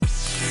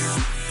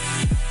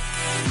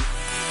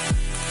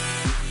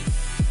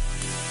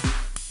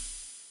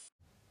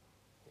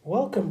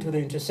to the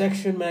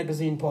Intersection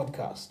Magazine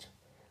podcast.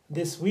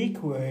 This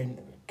week we're in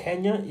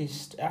Kenya,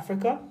 East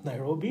Africa,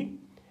 Nairobi.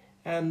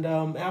 And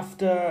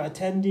after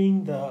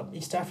attending the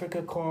East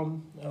Africa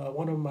Com,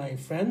 one of my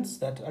friends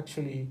that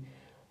actually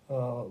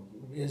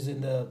is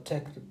in the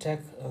tech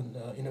and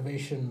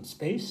innovation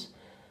space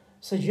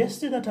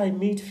suggested that I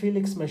meet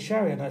Felix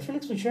Macharia. Now,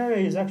 Felix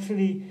Macharia is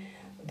actually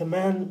the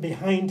man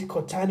behind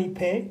Kotani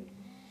Pay.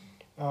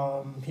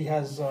 He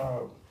has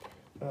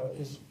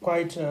is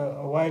quite a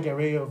wide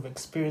array of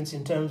experience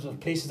in terms of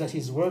places that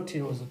he's worked.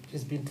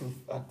 He's been to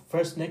at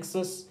First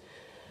Nexus,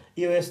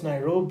 EOS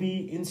Nairobi,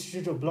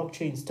 Institute of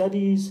Blockchain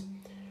Studies,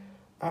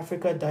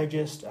 Africa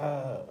Digest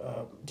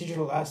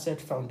Digital Asset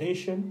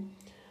Foundation,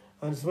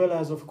 as well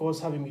as, of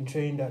course, having been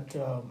trained at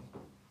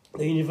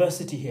the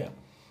university here.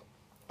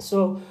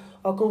 So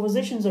our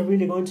conversations are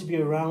really going to be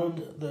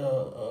around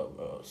the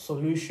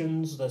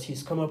solutions that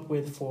he's come up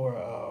with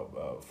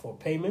for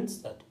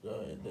payments, that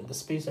the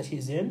space that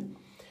he's in.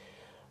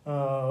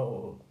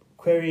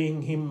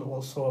 Querying him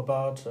also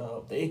about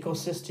the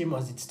ecosystem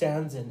as it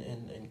stands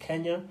in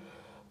Kenya.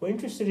 We're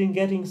interested in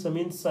getting some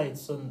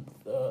insights on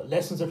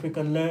lessons that we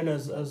can learn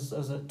as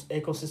an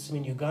ecosystem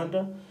in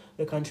Uganda,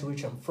 the country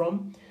which I'm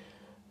from,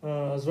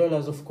 as well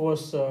as, of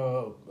course,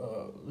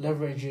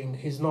 leveraging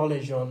his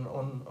knowledge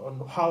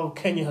on how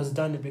Kenya has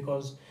done it,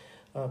 because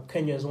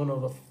Kenya is one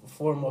of the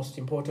four most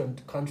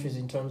important countries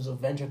in terms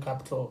of venture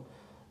capital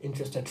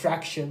interest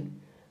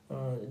attraction,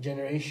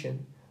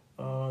 generation.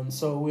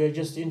 So we are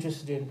just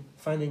interested in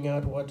finding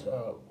out what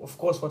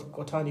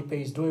Kotani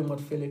Pay is doing, what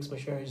Felix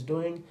Macharia is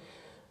doing,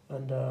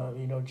 and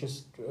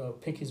just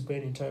pick his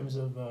brain in terms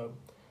of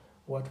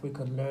what we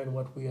can learn,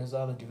 what we as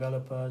other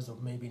developers or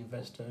maybe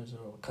investors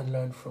can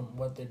learn from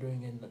what they're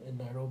doing in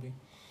Nairobi.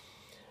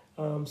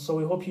 So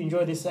we hope you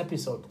enjoy this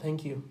episode.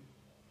 Thank you.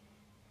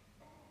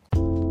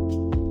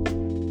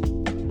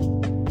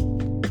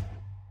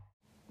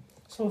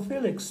 So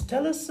Felix,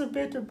 tell us a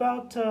bit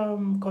about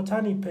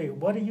Kotani Pay.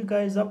 What are you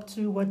guys up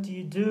to? What do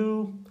you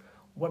do?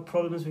 What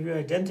problems have you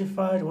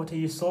identified? What are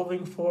you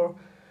solving for?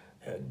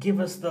 Give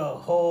us the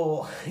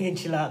whole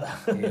enchilada.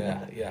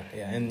 Yeah.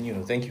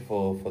 And, thank you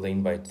for the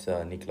invite,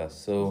 Nicholas.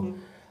 So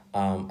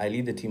I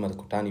lead the team at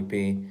Kotani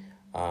Pay,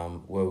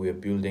 where we are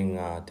building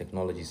a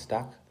technology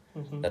stack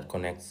that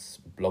connects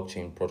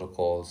blockchain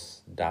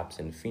protocols, dApps,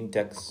 and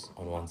fintechs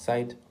on one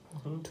side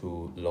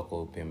to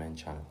local payment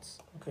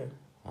channels. Okay.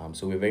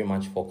 So we're very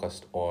much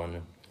focused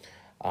on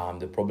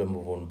the problem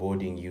of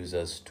onboarding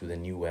users to the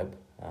new web.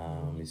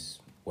 It's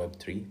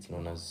Web3, it's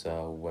known as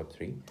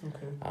Web3.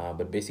 Okay.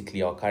 But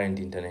basically our current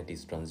internet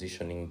is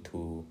transitioning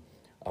to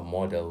a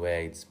model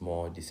where it's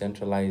more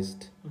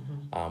decentralized,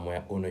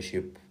 where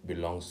ownership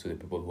belongs to the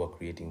people who are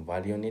creating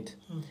value on it.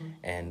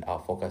 And our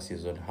focus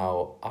is on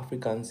how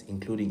Africans,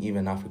 including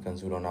even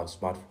Africans who don't have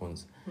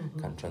smartphones,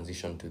 can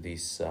transition to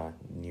this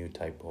new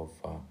type of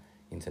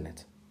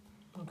internet.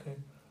 Okay.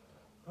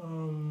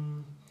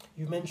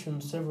 You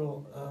mentioned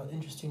several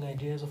interesting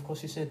ideas. Of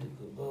course, you said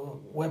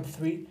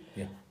Web3.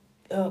 Yeah.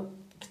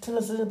 Tell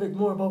us a little bit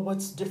more about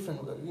what's different.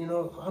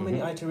 How many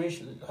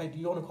iterations?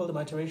 You want to call them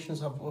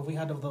iterations? Have we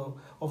had of the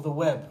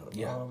web?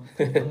 Yeah.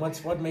 And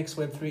what makes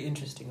Web3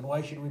 interesting, and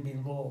why should we be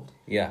involved?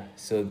 Yeah.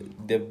 So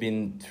there've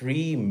been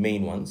three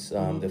main ones.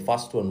 The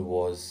first one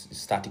was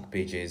static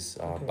pages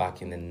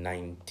back in the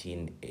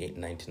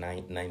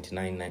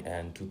 1999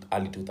 and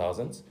early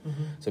 2000s.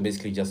 So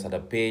basically, just had a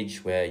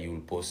page where you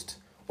will post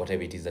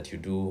whatever it is that you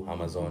do,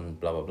 Amazon,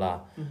 blah, blah,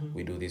 blah.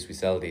 We do this, we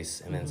sell this,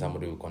 and then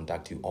somebody will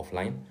contact you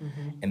offline.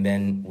 And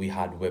then we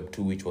had Web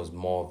 2, which was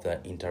more of the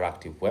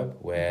interactive web,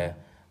 where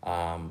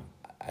I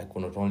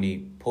could not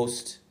only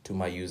post to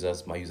my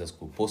users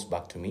could post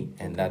back to me.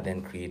 And that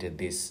then created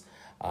this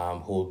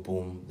whole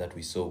boom that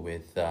we saw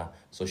with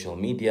social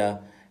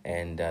media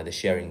and the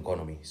sharing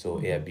economy. So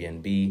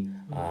Airbnb,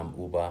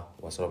 Uber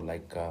was sort of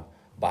like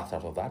birthed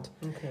out of that.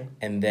 Okay.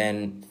 And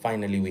then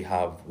finally we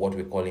have what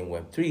we're calling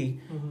Web3,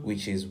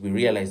 which is we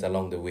realized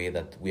along the way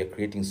that we are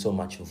creating so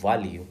much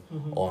value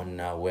on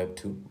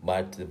Web2,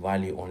 but the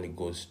value only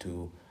goes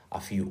to a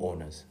few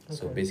owners. Okay.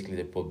 So basically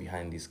the people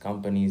behind these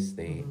companies,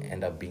 they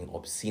end up being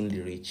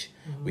obscenely rich.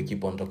 We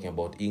keep on talking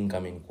about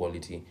income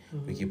inequality.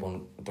 We keep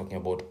on talking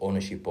about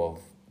ownership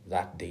of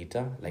that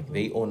data. Like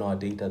they own our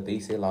data, they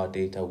sell our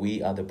data,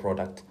 we are the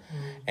product.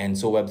 And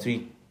so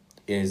Web3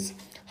 is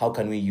how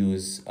can we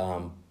use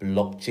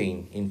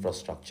blockchain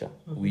infrastructure,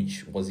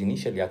 which was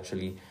initially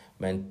actually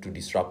meant to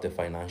disrupt the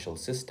financial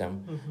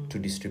system, to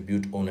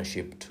distribute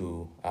ownership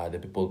to the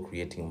people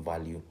creating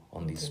value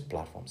on these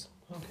platforms.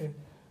 Okay.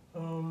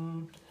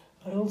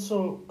 I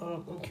also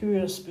I'm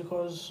curious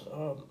because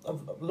of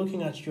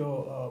looking at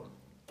your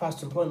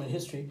past employment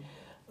history.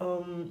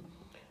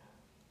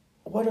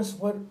 What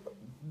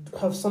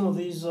have some of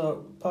these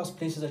past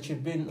places that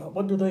you've been?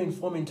 What do they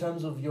inform in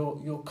terms of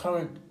your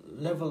current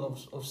level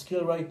of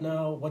skill right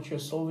now? What you're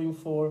solving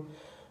for?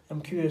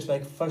 I'm curious.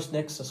 Like First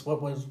Nexus,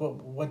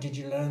 what did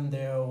you learn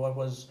there? What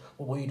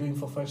were you doing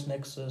for First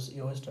Nexus,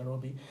 EOS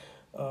Nairobi?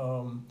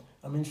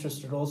 I'm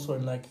interested also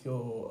in like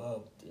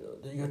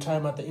your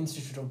time at the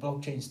Institute of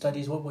Blockchain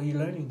Studies. What were you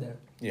learning there?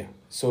 Yeah.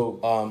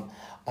 So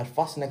at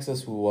Fast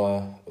Nexus, we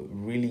were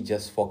really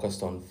just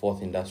focused on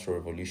fourth industrial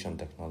revolution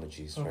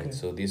technologies, right?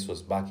 So this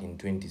was back in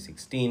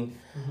 2016.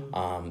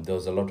 There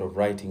was a lot of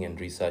writing and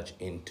research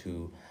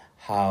into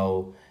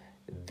how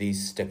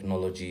these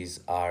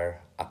technologies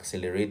are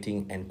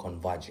accelerating and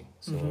converging.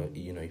 So,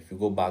 if you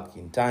go back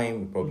in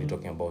time, we're probably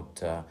talking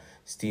about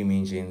steam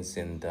engines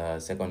in the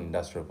second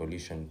industrial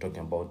revolution,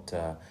 talking about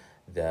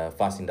the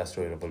first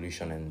industrial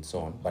revolution and so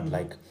on. But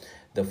like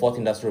the fourth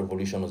industrial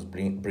revolution was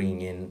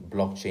bringing in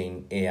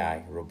blockchain,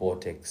 AI,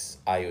 robotics,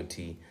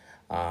 IoT,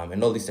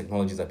 and all these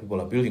technologies that people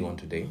are building on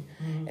today.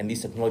 And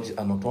these technologies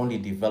are not only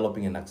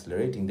developing and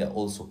accelerating, they're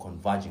also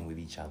converging with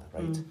each other,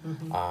 right?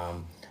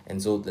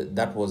 And so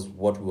that was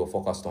what we were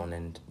focused on,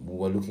 and we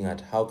were looking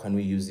at how can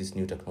we use these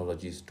new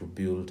technologies to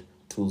build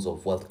tools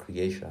of wealth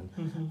creation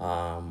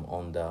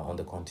on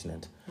the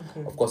continent.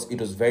 Of course, it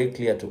was very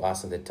clear to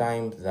us at the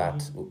time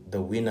that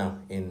the winner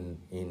in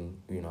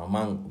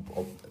among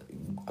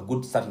a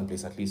good starting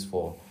place, at least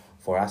for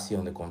us here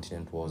on the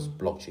continent, was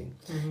blockchain.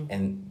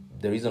 And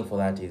the reason for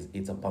that is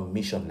it's a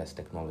permissionless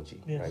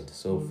technology, right?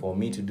 So for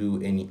me to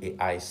do any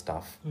AI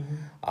stuff,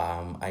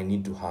 I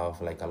need to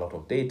have like a lot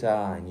of data.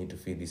 I need to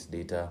feed this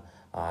data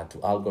to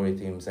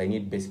algorithms. I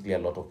need basically a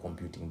lot of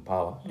computing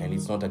power, and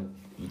it's not a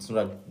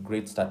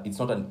great start. It's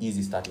not an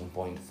easy starting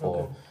point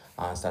for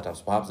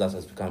startups. Perhaps that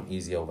has become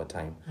easier over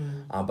time.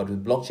 But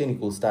with blockchain, you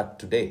could start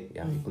today.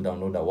 You could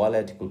download a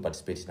wallet, you could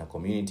participate in a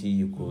community,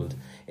 you could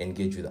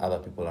engage with other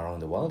people around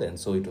the world. And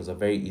so it was a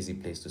very easy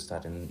place to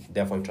start. And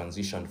therefore, I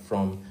transitioned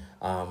from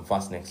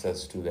Fast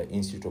Nexus to the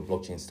Institute of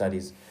Blockchain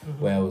Studies,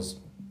 where I was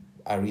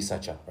a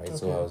researcher, right?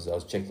 So I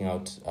was checking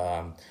out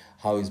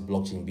how is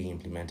blockchain being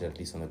implemented, at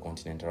least on the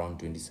continent, around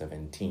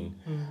 2017.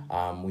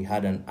 We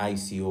had an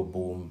ICO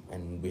boom,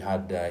 and we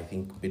had, I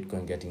think,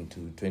 Bitcoin getting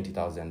to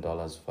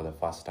 $20,000 for the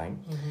first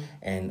time.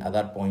 And at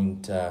that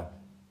point,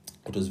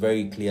 it was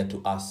very clear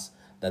to us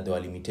that there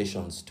were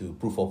limitations to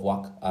proof of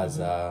work as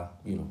a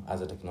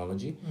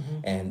technology,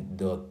 and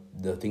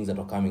the things that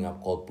are coming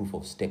up called proof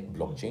of stake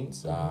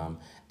blockchains.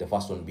 The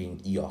first one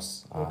being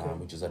EOS,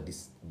 which is a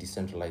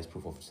decentralized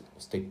proof of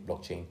stake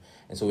blockchain.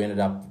 And so we ended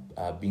up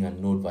being a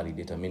node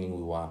validator, meaning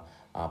we were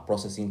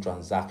processing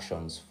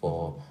transactions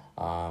for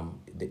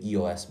the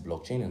EOS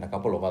blockchain and a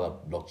couple of other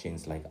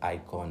blockchains like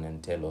Icon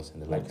and Telos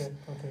and the likes.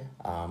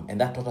 And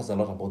that taught us a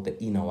lot about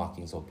the inner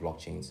workings of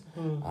blockchains.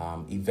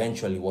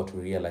 Eventually, what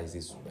we realized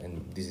is,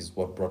 and this is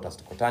what brought us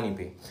to Kotani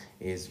Pay,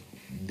 is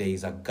there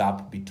is a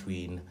gap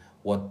between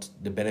what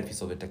the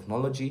benefits of the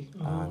technology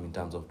in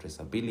terms of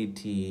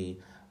traceability,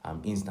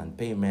 instant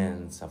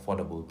payments,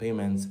 affordable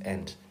payments,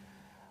 and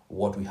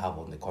what we have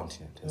on the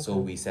continent. And so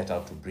we set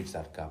out to bridge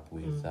that gap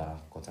with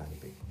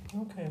Kotani Pay.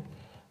 Okay.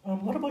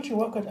 What about your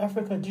work at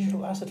Africa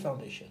Digital Asset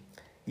Foundation?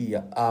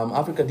 Yeah,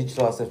 Africa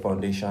Digital Asset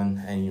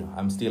Foundation, and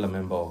I'm still a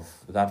member of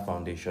that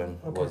foundation.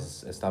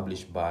 Was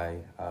established by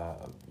a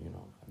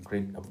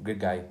great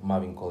guy,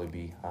 Marvin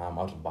Colby,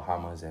 out of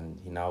Bahamas, and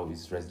he now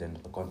is resident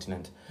of the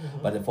continent.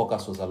 But the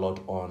focus was a lot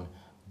on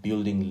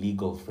building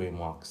legal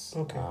frameworks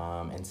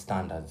and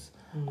standards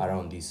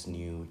around this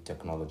new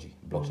technology,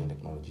 blockchain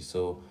technology.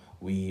 So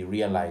we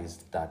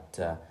realized that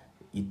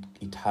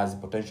it has the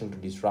potential to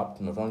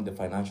disrupt not only the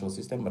financial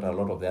system, but a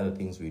lot of the other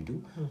things we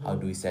do. How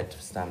do we set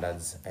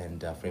standards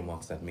and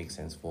frameworks that make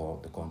sense for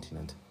the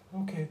continent?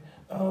 Okay.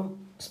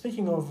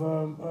 Speaking of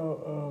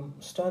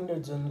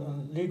standards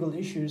and legal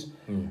issues,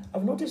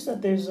 I've noticed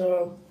that there's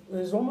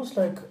almost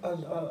like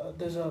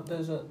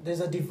there's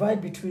a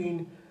divide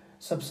between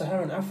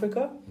sub-Saharan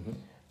Africa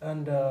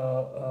and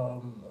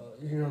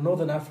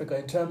Northern Africa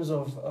in terms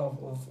of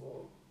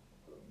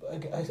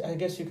I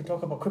guess you could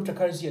talk about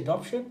cryptocurrency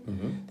adoption.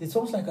 It's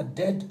almost like a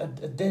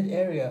dead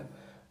area.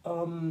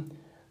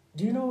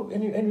 Do you know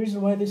any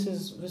reason why this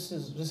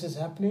is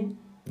happening?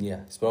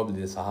 Yeah, it's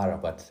probably the Sahara,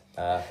 but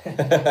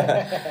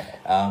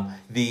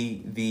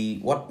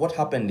what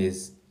happened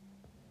is,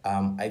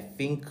 I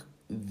think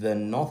the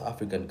North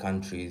African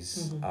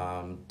countries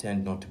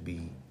tend not to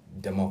be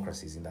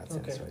democracies in that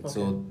sense, right?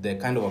 So the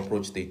kind of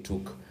approach they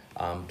took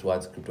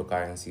towards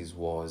cryptocurrencies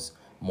was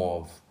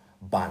more of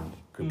ban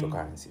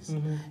cryptocurrencies.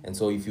 And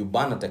so if you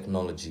ban a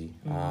technology,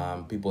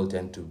 people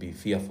tend to be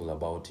fearful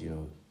about,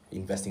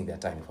 investing their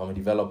time. If I'm a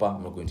developer,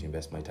 I'm not going to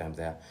invest my time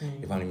there.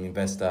 If I'm an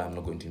investor, I'm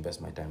not going to invest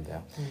my time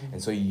there.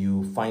 And so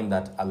you find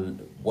that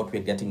what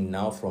we're getting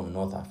now from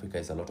North Africa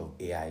is a lot of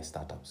AI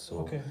startups.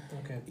 So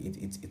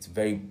it's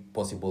very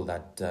possible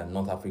that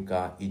North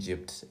Africa,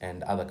 Egypt,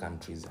 and other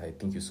countries, I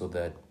think you saw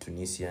the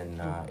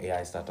Tunisian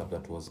AI startup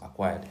that was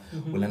acquired,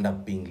 will end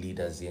up being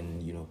leaders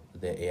in,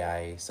 the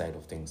AI side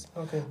of things.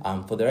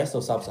 For the rest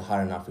of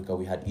sub-Saharan Africa,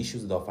 we had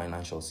issues with our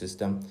financial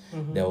system.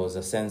 There was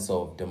a sense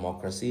of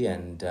democracy,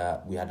 and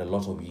we had a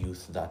lot of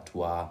youth that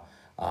were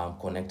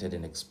connected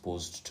and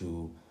exposed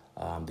to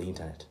the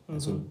internet.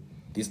 And so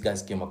these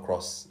guys came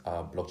across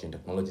blockchain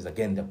technologies.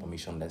 Again, they're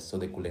permissionless, so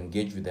they could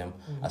engage with them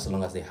as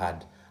long as they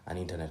had an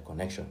internet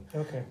connection.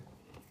 Okay.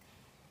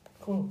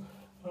 Cool.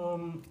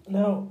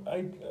 Now,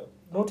 I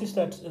noticed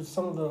that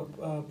some of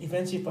the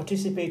events you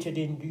participated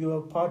in, you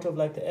were part of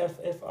like the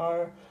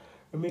FFR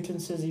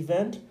remittances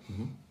event.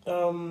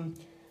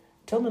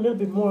 Tell me a little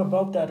bit more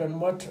about that and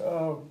what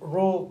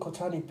role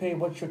Kotani Pay,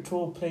 what your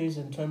tool plays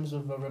in terms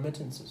of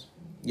remittances.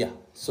 Yeah,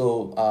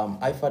 so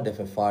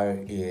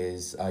IFAD-FFR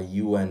is a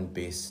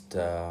UN-based,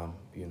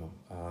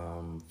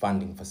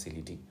 funding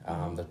facility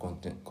that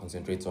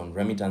concentrates on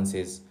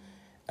remittances,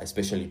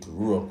 especially to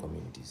rural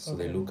communities. So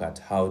they look at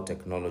how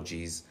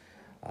technologies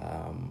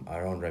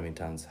around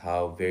remittance,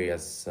 how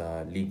various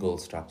legal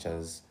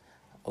structures,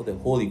 or the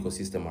whole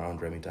ecosystem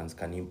around remittance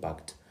can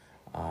impact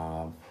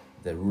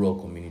the rural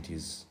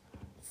communities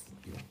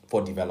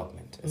for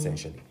development,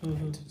 essentially.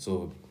 Right?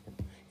 So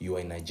you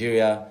are in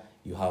Nigeria,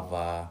 you have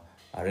a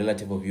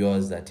relative of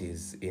yours that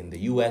is in the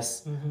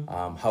US.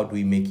 How do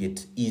we make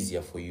it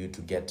easier for you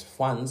to get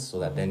funds so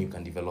that then you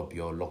can develop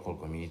your local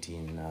community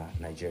in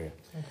Nigeria?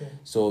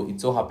 So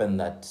it so happened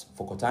that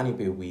for Kotani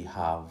Pay, we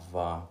have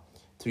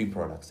 3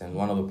 products, and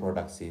one of the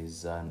products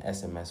is an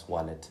SMS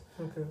wallet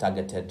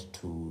targeted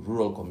to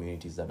rural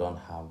communities that don't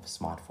have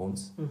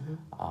smartphones.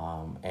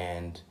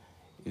 And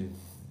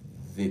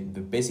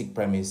the basic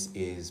premise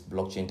is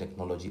blockchain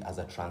technology as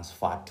a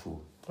transfer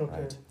tool,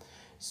 right?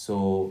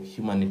 So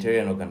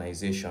humanitarian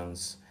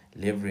organizations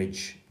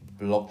leverage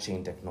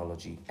blockchain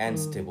technology and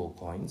stable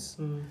coins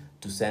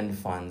to send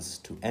funds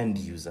to end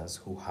users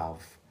who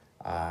have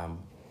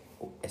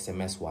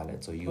SMS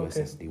wallets or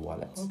USSD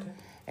wallets.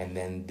 And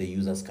then the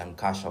users can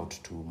cash out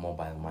to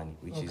mobile money,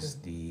 which is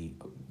the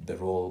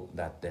role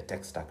that the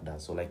tech stack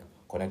does. So like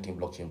connecting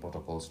blockchain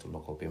protocols to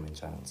local payment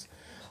channels.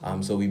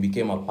 So we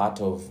became a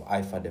part of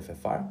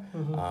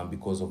IFAD-FFR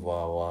because of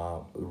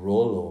our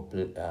role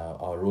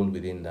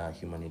within the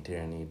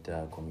humanitarian aid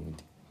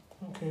community.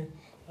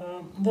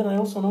 Then I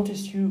also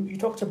noticed you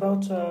talked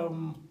about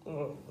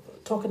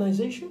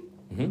tokenization.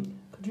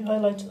 Could you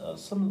highlight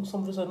some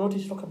of this? I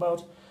noticed you talk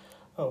about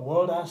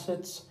world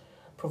assets,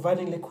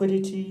 providing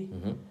liquidity,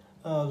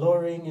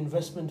 lowering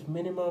investment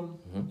minimum,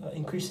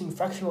 increasing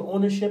fractional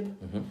ownership,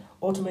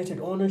 automated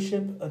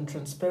ownership, and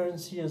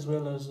transparency, as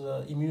well as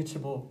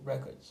immutable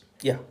records.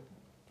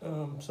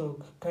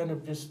 So kind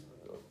of just,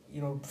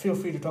 feel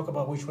free to talk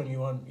about which one you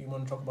want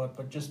to talk about,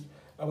 but just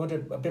I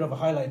wanted a bit of a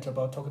highlight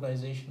about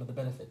tokenization of the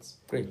benefits.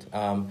 Great.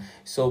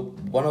 So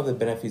one of the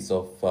benefits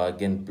of,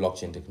 again,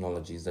 blockchain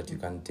technology is that you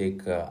can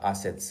take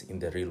assets in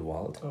the real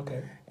world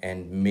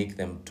and make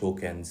them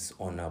tokens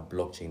on a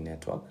blockchain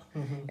network.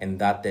 And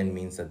that then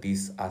means that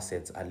these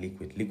assets are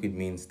liquid. Liquid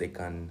means they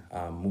can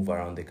move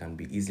around, they can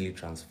be easily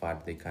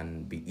transferred, they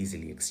can be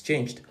easily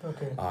exchanged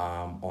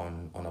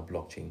on a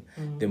blockchain.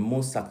 The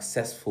most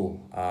successful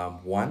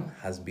one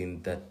has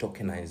been the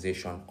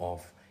tokenization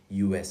of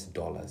US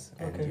dollars.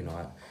 And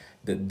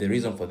the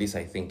reason for this,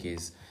 I think,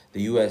 is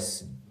the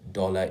US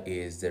dollar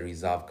is the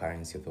reserve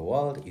currency of the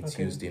world. It's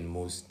used in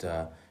most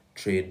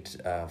trade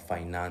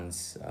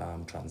finance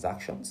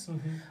transactions,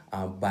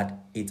 but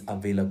its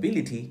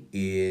availability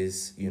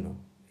is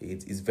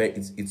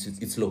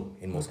it's low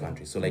in most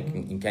countries. So like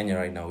in Kenya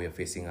right now, we are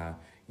facing a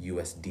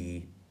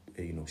USD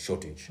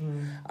shortage,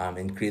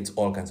 and creates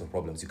all kinds of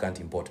problems. You can't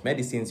import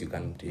medicines, you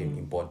can't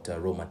import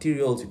raw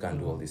materials, you can't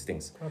do all these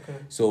things.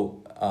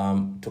 So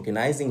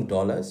tokenizing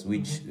dollars,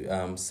 which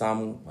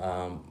some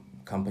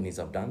companies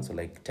have done, so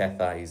like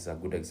Tether is a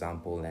good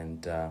example,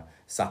 and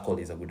Circle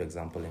is a good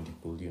example, and you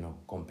could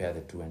compare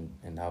the two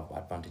and have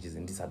advantages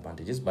and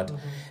disadvantages, but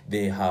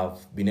they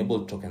have been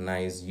able to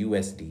tokenize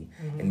USD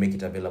and make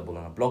it available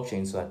on a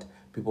blockchain so that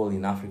people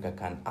in Africa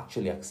can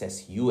actually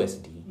access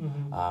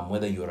USD,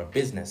 whether you're a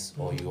business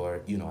or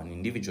you're an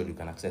individual, you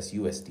can access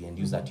USD and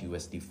use that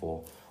USD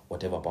for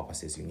whatever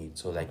purposes you need.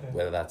 So like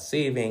whether that's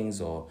savings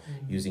or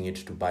using it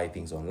to buy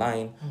things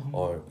online,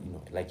 or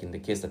like in the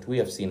case that we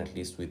have seen, at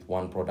least with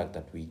one product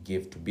that we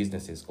give to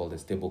businesses called the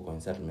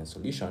stablecoin settlement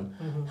solution,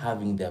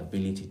 having the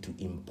ability to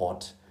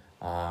import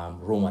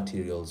raw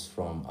materials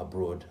from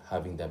abroad,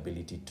 having the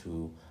ability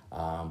to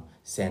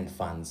send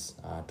funds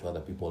to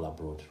other people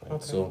abroad,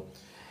 right? So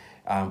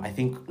I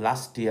think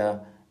last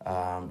year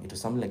it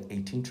was something like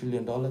 $18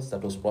 trillion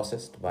that was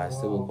processed by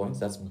stable coins.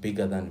 That's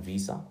bigger than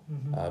Visa.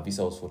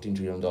 Visa was $14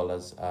 trillion.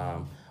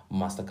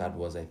 MasterCard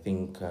was, I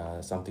think,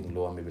 something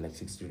lower, maybe like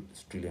 $6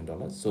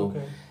 trillion. So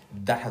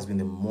that has been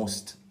the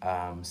most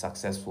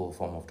successful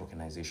form of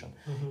tokenization.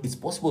 It's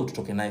possible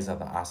to tokenize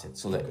other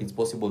assets. So that it's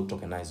possible to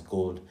tokenize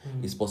gold,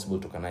 it's possible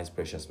to tokenize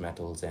precious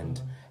metals,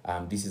 and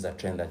this is a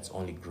trend that's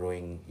only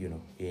growing,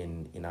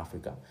 in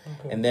Africa.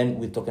 And then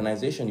with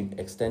tokenization, you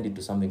extend it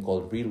to something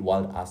called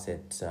real-world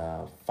asset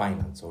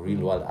finance, or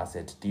real-world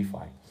asset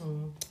DeFi.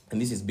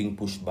 And this is being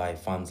pushed by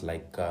funds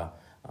like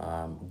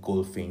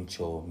Goldfinch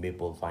or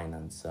Maple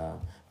Finance.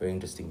 Very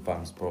interesting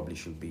funds, probably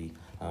should be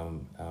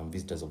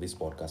visitors of this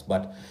podcast.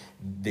 But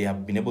they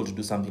have been able to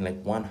do something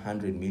like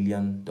 $100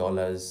 million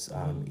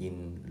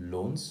in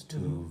loans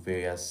to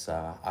various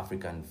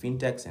African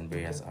fintechs and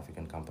various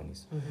African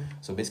companies.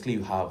 So basically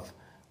you have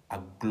a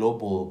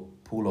global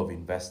pool of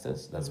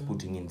investors that's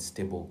putting in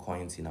stable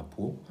coins in a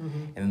pool,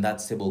 Mm-hmm. and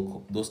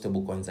those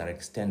stable coins are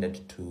extended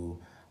to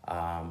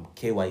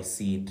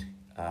KYC'd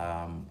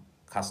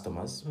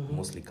customers,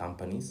 mostly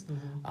companies,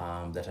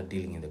 that are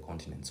dealing in the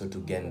continent. So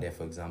Tugende,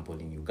 for example,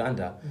 in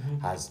Uganda,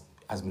 has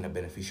been a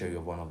beneficiary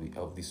of one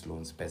of these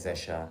loans.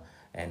 Pesesha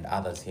and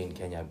others here in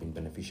Kenya have been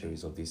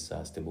beneficiaries of these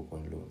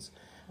stablecoin loans.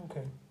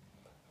 Okay.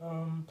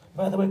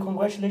 By the way,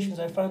 congratulations!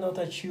 I found out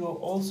that you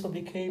also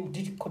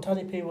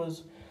Kotani Pay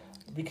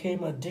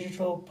became a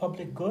digital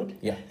public good.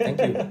 Yeah, thank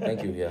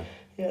you. Yeah.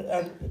 Yeah,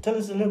 and tell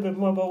us a little bit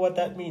more about what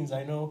that means.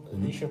 I know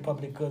the issue of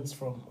public goods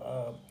from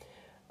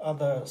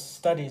other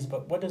studies,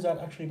 but what does that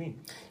actually mean?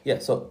 Yeah,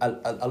 so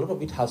a lot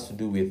of it has to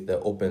do with the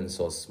open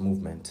source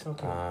movement.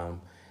 Okay.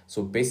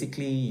 So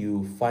basically,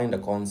 you find a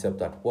concept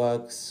that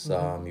works,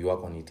 you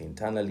work on it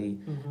internally.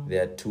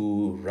 There are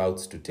two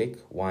routes to take.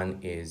 One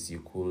is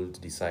you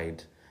could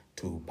decide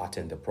to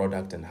patent the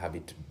product and have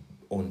it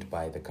owned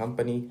by the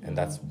company, and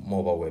that's more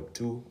of a Web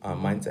 2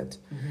 mindset.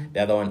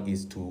 The other one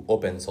is to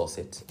open source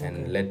it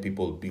and let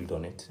people build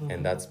on it,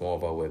 and that's more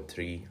of a Web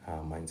 3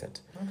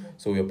 mindset. Okay.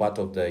 So we're part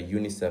of the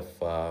UNICEF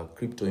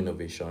Crypto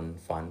Innovation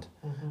Fund.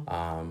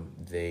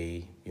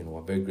 They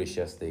were very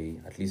gracious. They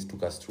at least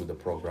took us through the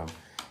program,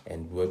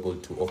 and we were able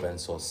to open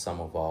source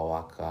some of our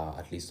work,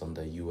 at least on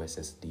the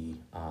USSD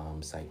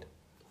side.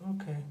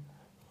 Okay.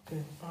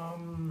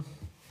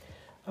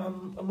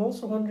 I'm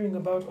also wondering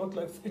about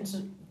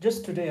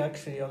just today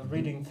actually I was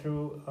reading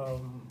through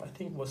I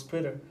think it was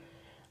Twitter,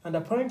 and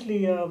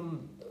apparently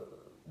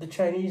the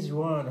Chinese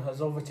yuan has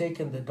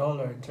overtaken the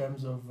dollar in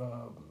terms of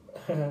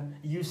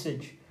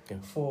usage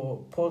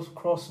for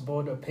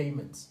cross-border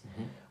payments.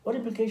 What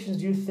implications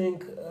do you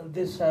think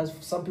this has?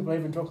 Some people are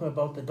even talking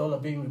about the dollar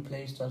being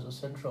replaced as a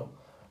central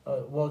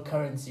world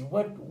currency.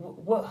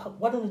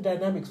 What are the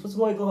dynamics? What's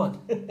going on?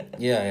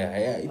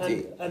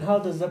 And how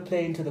does that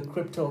play into the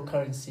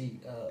cryptocurrency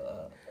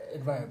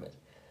environment?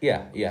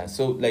 Yeah.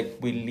 So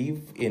we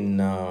live in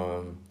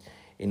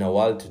a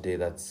world today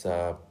that's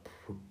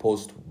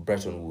post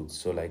Bretton Woods.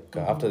 So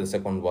after the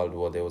Second World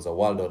War, there was a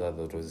world order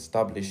that was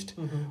established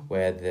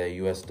where the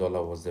US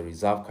dollar was the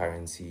reserve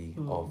currency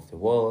of the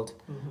world,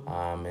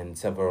 and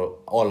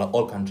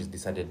all countries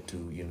decided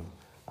to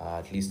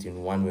at least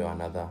in one way or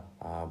another,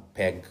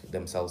 peg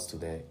themselves to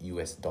the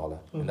US dollar.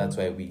 And that's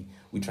why we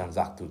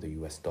transact through the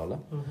US dollar.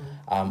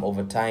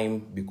 Over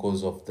time,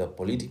 because of the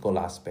political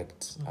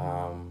aspects,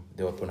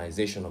 the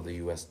weaponization of the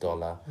US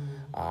dollar,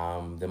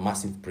 the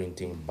massive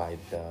printing by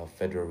the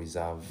Federal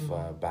Reserve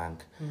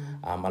Bank,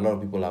 a lot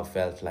of people have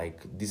felt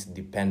like this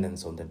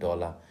dependence on the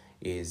dollar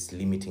is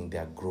limiting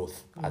their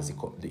growth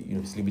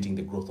it's limiting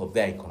the growth of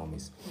their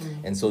economies.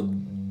 And so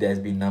there's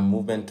been a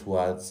movement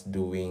towards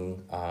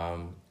doing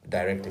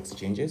direct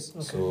exchanges.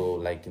 Okay.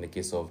 So in the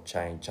case of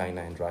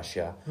China and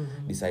Russia,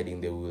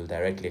 deciding they will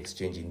directly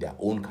exchange in their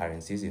own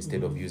currencies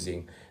instead of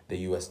using the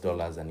US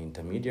dollar as an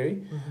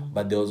intermediary.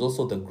 But there was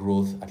also the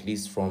growth, at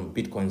least from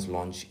Bitcoin's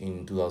launch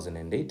in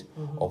 2008,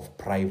 of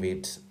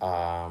private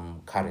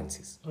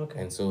currencies.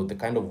 Okay. And so the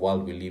kind of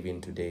world we live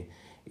in today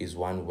is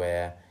one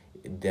where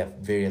there are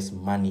various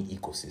money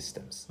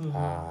ecosystems.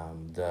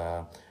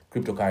 The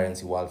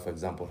cryptocurrency world, for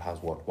example, has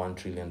 $1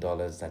 trillion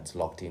that's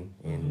locked in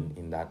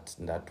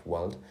that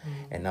world.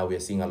 And now we are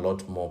seeing a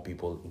lot more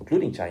people,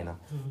 including China,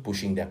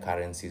 pushing their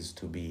currencies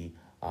to be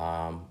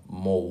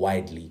more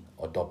widely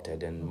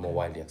adopted and more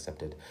widely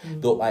accepted.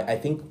 Though I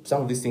think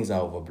some of these things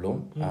are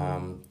overblown.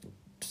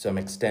 To some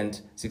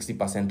extent,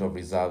 60% of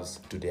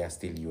reserves today are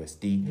still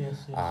USD.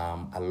 Yes.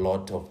 A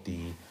lot of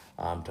the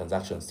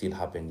transactions still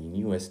happen in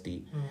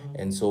USD.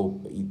 And so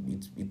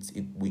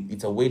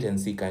it's a wait and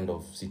see kind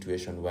of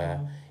situation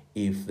where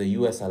if the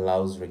US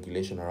allows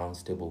regulation around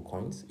stable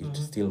coins, it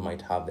still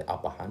might have the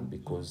upper hand,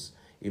 because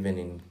even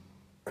in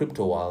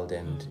crypto world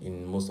and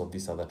in most of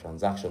these other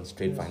transactions,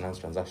 trade finance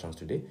transactions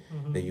today,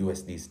 the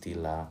USD is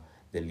still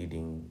the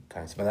leading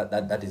currency. But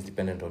that is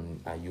dependent on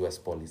US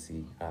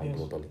policy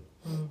globally.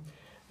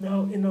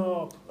 Now, in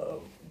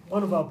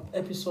one of our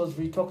episodes,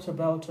 we talked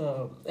about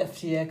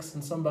FTX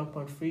and some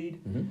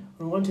Bankman-Fried.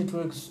 We wanted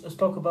to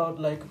talk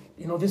about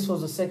this was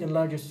the second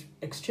largest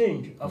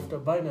exchange after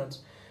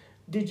Binance.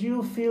 Did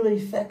you feel the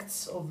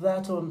effects of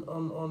that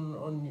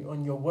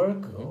on your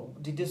work? Or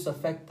did this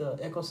affect the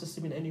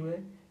ecosystem in any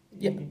way?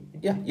 Yeah,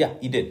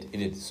 it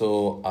did.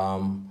 So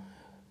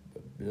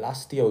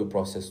last year we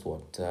processed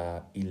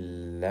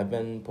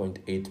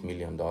 $11.8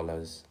 million,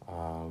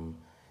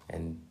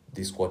 and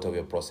this quarter we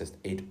have processed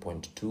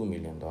 $8.2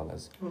 million.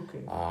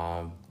 Okay.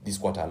 This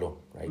quarter alone,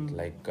 right?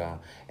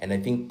 And I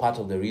think part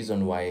of the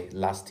reason why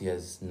last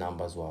year's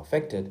numbers were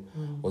affected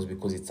was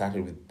because it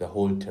started with the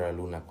whole Terra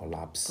Luna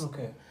collapse.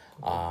 Okay.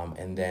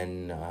 And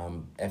then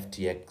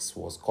FTX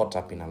was caught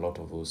up in a lot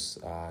of those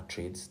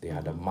trades. They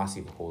had a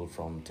massive hole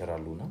from Terra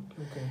Luna.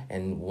 Okay.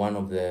 And one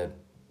of the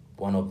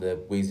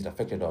ways it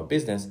affected our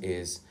business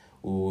is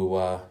we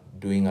were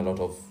doing a lot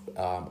of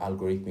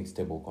algorithmic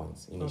stable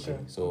coins initially.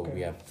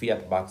 We have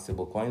fiat-backed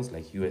stable coins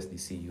like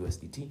USDC,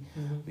 USDT.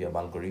 We have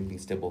algorithmic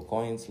stable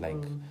coins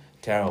like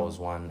Terra was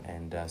one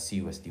and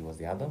CUSD was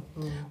the other.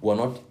 We're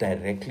not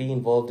directly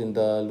involved in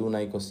the Luna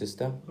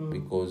ecosystem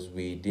because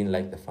we didn't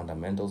like the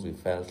fundamentals. We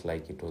felt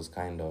like it was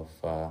kind of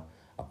a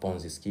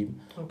Ponzi scheme.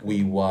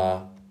 We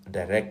were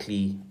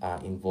directly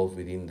involved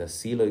within the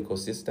CELO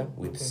ecosystem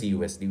with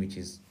CUSD, which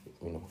is,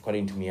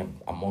 according to me,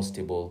 a more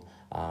stable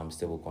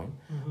coin.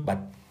 But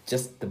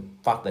just the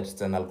fact that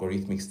it's an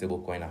algorithmic stable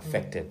coin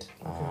affected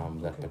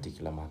that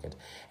particular market.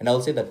 And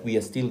I'll say that we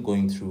are still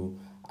going through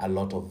a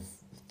lot of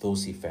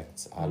those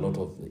effects. A lot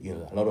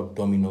of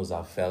dominoes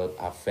have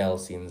fell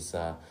since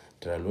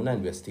Terra Luna,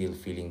 and we're still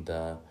feeling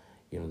the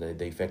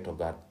effect of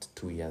that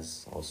 2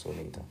 years or so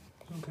later.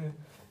 Okay.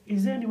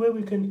 Is there any way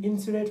we can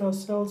insulate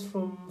ourselves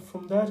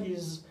from that?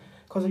 Is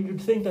because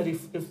you'd think that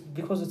if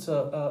because it's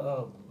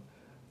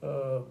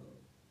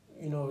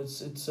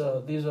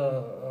these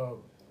are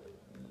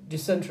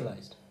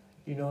decentralized.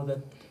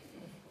 That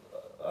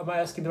am I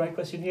asking the right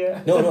question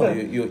here? No.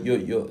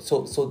 You.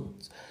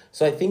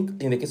 So I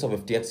think in the case of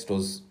FTX, it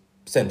was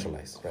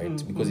centralized,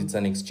 right? Because it's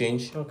an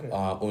exchange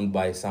owned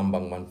by Sam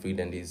Bankman-Fried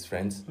and his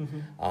friends,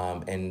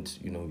 and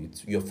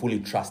you're fully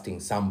trusting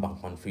Sam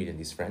Bankman-Fried and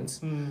his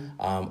friends.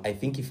 I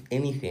think if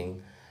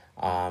anything,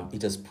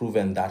 it has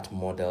proven that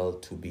model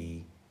to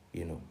be,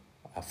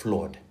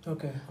 flawed.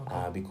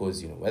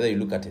 Because whether you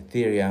look at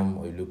Ethereum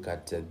or you look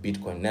at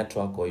Bitcoin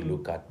network or you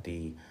look at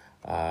the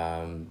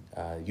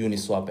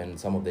Uniswap and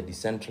some of the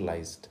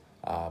decentralized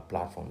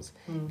platforms,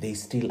 they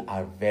still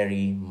are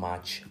very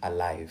much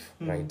alive,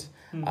 right?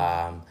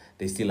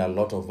 There's still a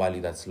lot of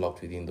value that's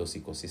locked within those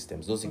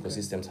ecosystems. Those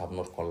ecosystems have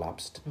not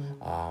collapsed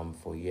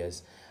for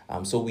years.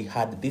 So we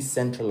had these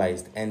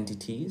centralized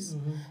entities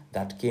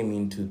that came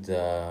into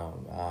the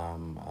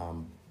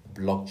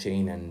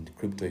blockchain and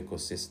crypto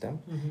ecosystem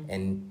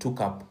and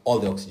took up all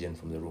the oxygen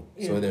from the room.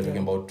 So they're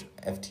talking about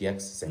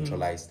FTX,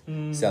 centralized,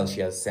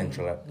 Celsius,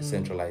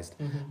 centralized.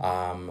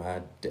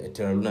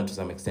 Terra Luna, to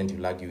some extent,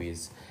 you'll argue,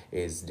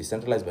 is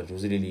decentralized, but it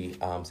was really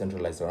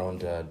centralized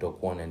around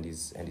Doc One and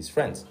his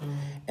friends.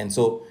 And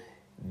so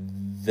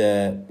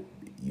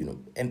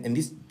and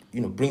this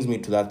brings me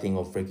to that thing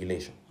of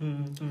regulation,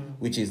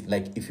 which is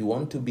like, if you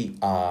want to be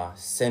a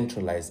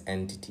centralized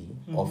entity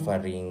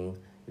offering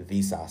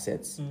these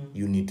assets,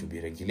 you need to be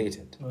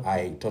regulated.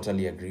 I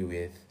totally agree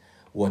with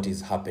what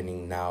is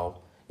happening now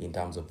in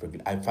terms of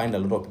I find a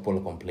lot of people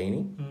are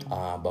complaining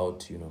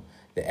about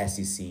the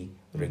SEC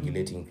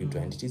regulating crypto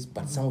entities,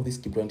 but some of these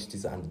crypto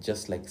entities are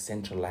just like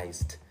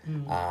centralized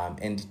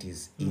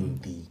entities in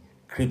the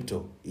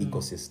crypto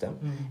ecosystem,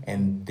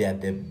 and they're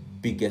the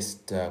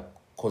biggest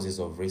causes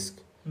of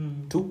risk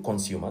to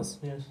consumers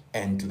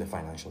and to the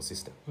financial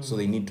system. So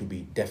they need to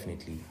be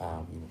definitely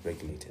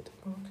regulated.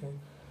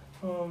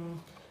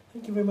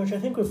 Thank you very much. I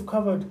think we've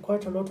covered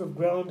quite a lot of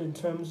ground in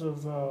terms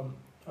of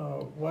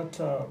what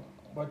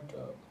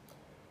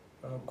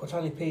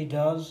Kotani Pay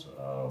does.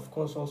 Of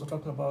course, also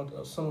talking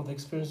about some of the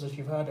experiences that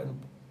you've had and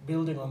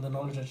building on the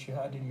knowledge that you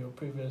had in your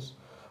previous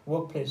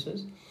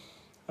workplaces.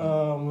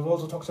 We've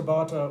also talked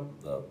about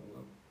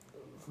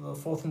the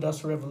fourth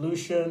industrial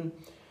revolution.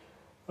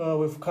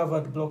 We've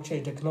covered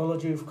blockchain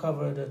technology. We've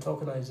covered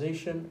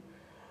tokenization,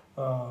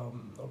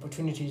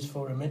 opportunities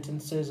for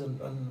remittances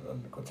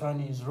and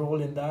Kotani's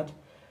role in that.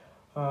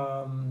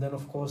 Then,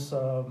 of course,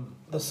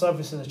 the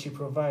services that you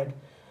provide.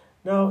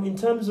 Now, in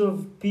terms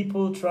of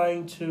people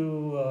trying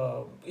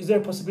to, is there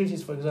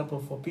possibilities, for example,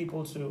 for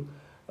people to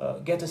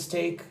get a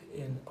stake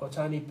in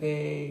Kotani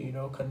Pay?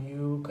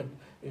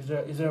 Is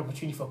there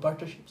opportunity for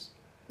partnerships?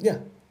 Yeah.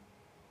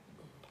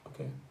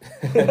 Okay.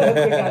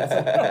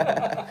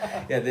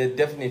 Yeah, there are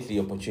definitely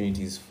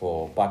opportunities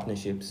for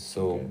partnerships.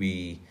 So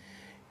we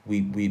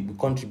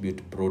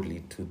contribute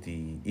broadly to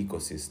the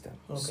ecosystem.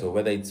 So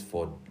whether it's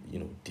for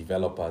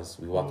developers,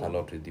 we work a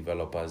lot with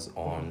developers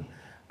on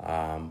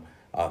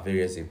our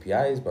various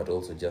APIs, but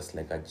also just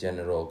like a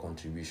general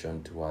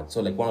contribution towards.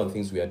 So like one of the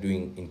things we are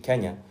doing in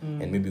Kenya,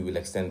 and maybe we'll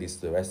extend this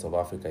to the rest of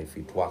Africa if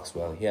it works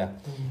well here,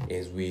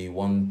 is we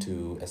want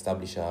to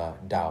establish a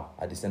DAO,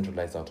 a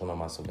decentralized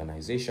autonomous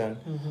organization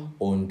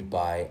owned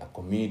by a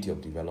community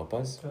of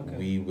developers.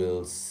 We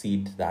will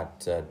seed that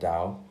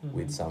DAO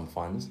with some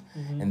funds,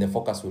 and the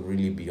focus will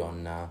really be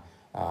on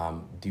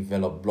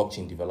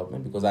blockchain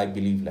development, because I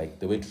believe like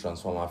the way to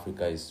transform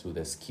Africa is through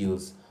the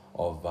skills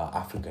of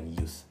African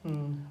youth.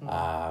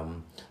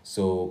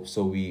 So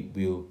we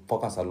will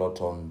focus a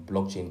lot on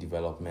blockchain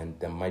development.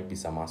 There might be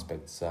some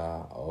aspects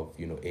of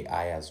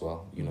AI as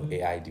well,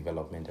 AI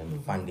development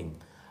and funding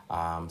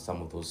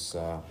some of those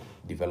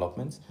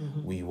developments.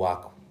 We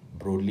work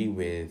broadly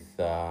with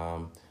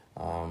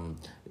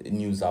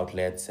news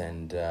outlets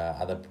and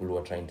other people who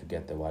are trying to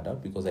get the word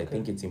out, because I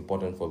think it's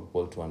important for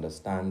people to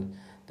understand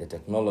the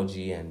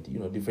technology and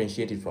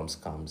differentiate it from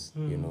scams,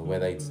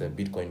 whether it's the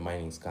Bitcoin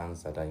mining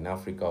scams that are in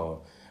Africa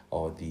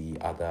or the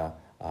other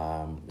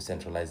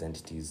centralized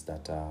entities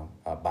that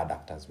are bad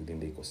actors within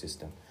the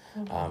ecosystem.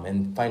 Okay.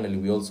 And finally,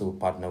 we also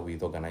partner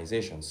with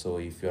organizations. So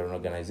if you're an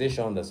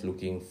organization that's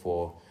looking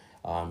for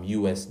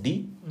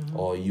USD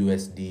or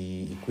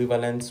USD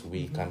equivalents,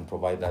 we can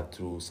provide that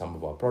through some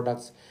of our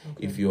products.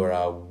 Okay. If you're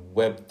a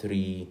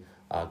Web3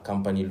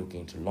 company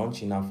looking to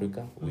launch in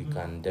Africa, we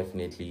can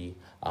definitely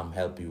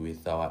help you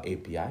with our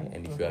API.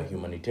 And if you're a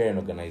humanitarian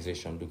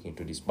organization looking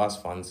to disburse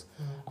funds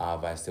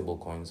via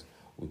stablecoins,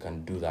 we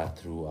can do that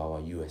through our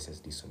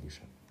USSD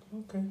solution.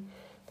 Okay,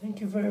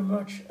 thank you very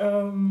much.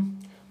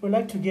 We'd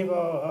like to give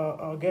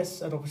our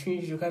guests an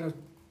opportunity to kind of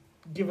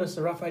give us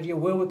a rough idea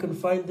where we can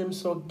find them.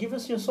 So give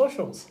us your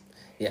socials.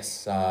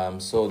 Yes,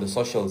 so the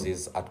socials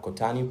is at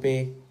Kotani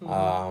Pay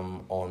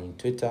on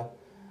Twitter,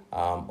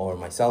 or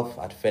myself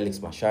at Felix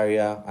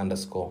Macharia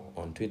 _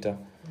 on Twitter.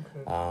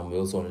 Okay. We're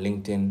also on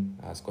LinkedIn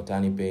as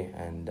Kotani Pay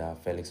and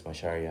Felix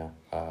Macharia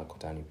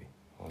Kotani Pay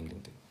on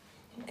LinkedIn.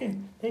 Okay,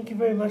 thank you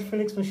very much,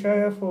 Felix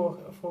Macharia,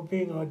 for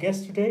being our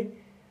guest today.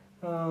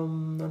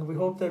 And we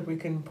hope that we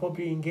can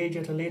probably engage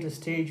at a later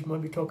stage,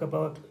 maybe talk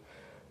about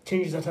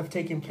changes that have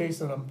taken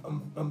place, and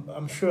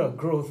I'm sure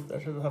growth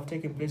that have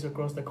taken place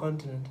across the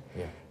continent.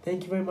 Yeah.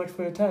 Thank you very much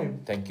for your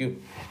time. Thank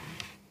you.